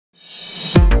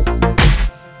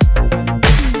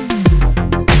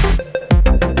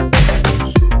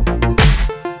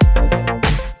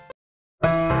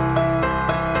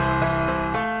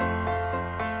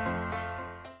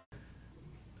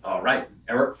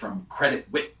from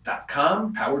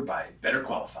creditwit.com, powered by Better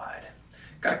Qualified.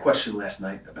 Got a question last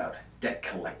night about debt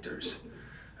collectors.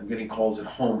 I'm getting calls at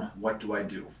home. What do I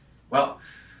do? Well,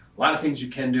 a lot of things you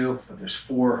can do, but there's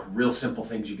 4 real simple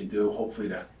things you can do, hopefully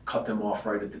to cut them off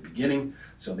right at the beginning,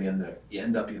 so you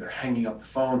end up either hanging up the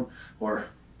phone or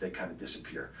they kind of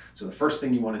disappear. So the first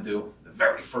thing you want to do, the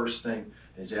very first thing,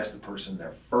 is ask the person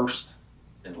their first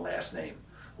and last name.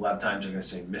 A lot of times you're going to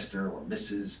say Mr. or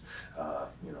Mrs.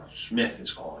 Smith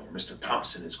is calling, or Mr.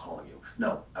 Thompson is calling you.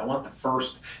 No, I want the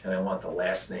first and I want the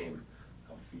last name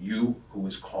of you who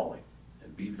is calling,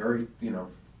 and be very,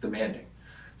 demanding.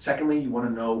 Secondly, you want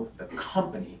to know the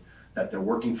company that they're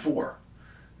working for.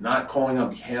 Not calling on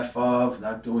behalf of,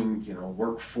 not doing,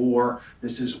 work for.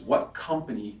 This is, what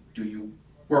company do you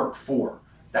work for?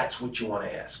 That's what you want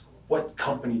to ask. What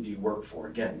company do you work for?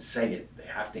 Again, say it. They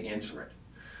have to answer it.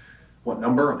 What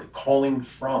number are they calling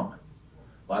from?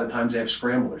 A lot of times they have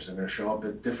scramblers. They're going to show up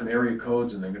at different area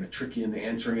codes and they're going to trick you into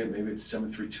answering it. Maybe it's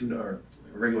 732 or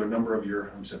a regular number of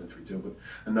your, I'm 732,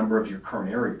 but a number of your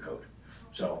current area code.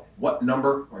 So what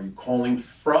number are you calling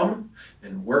from,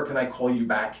 and where can I call you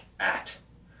back at?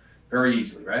 Very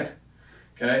easily, right?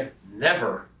 Okay?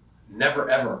 Never, never,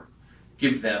 ever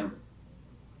give them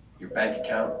your bank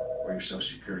account or your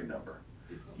social security number.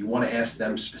 You want to ask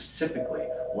them specifically,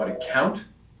 what account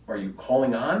are you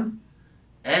calling on,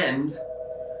 and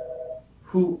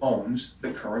who owns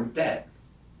the current debt?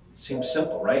 Seems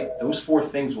simple, right? Those 4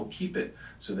 things will keep it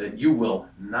so that you will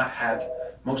not have,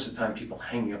 most of the time, people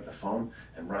hanging up the phone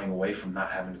and running away from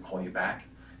not having to call you back.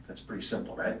 That's pretty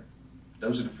simple, right?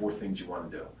 Those are the 4 things you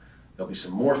want to do. There'll be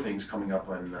some more things coming up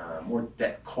on more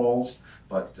debt calls,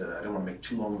 but I don't want to make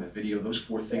too long of a video. Those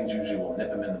 4 things usually will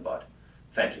nip them in the bud.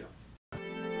 Thank you.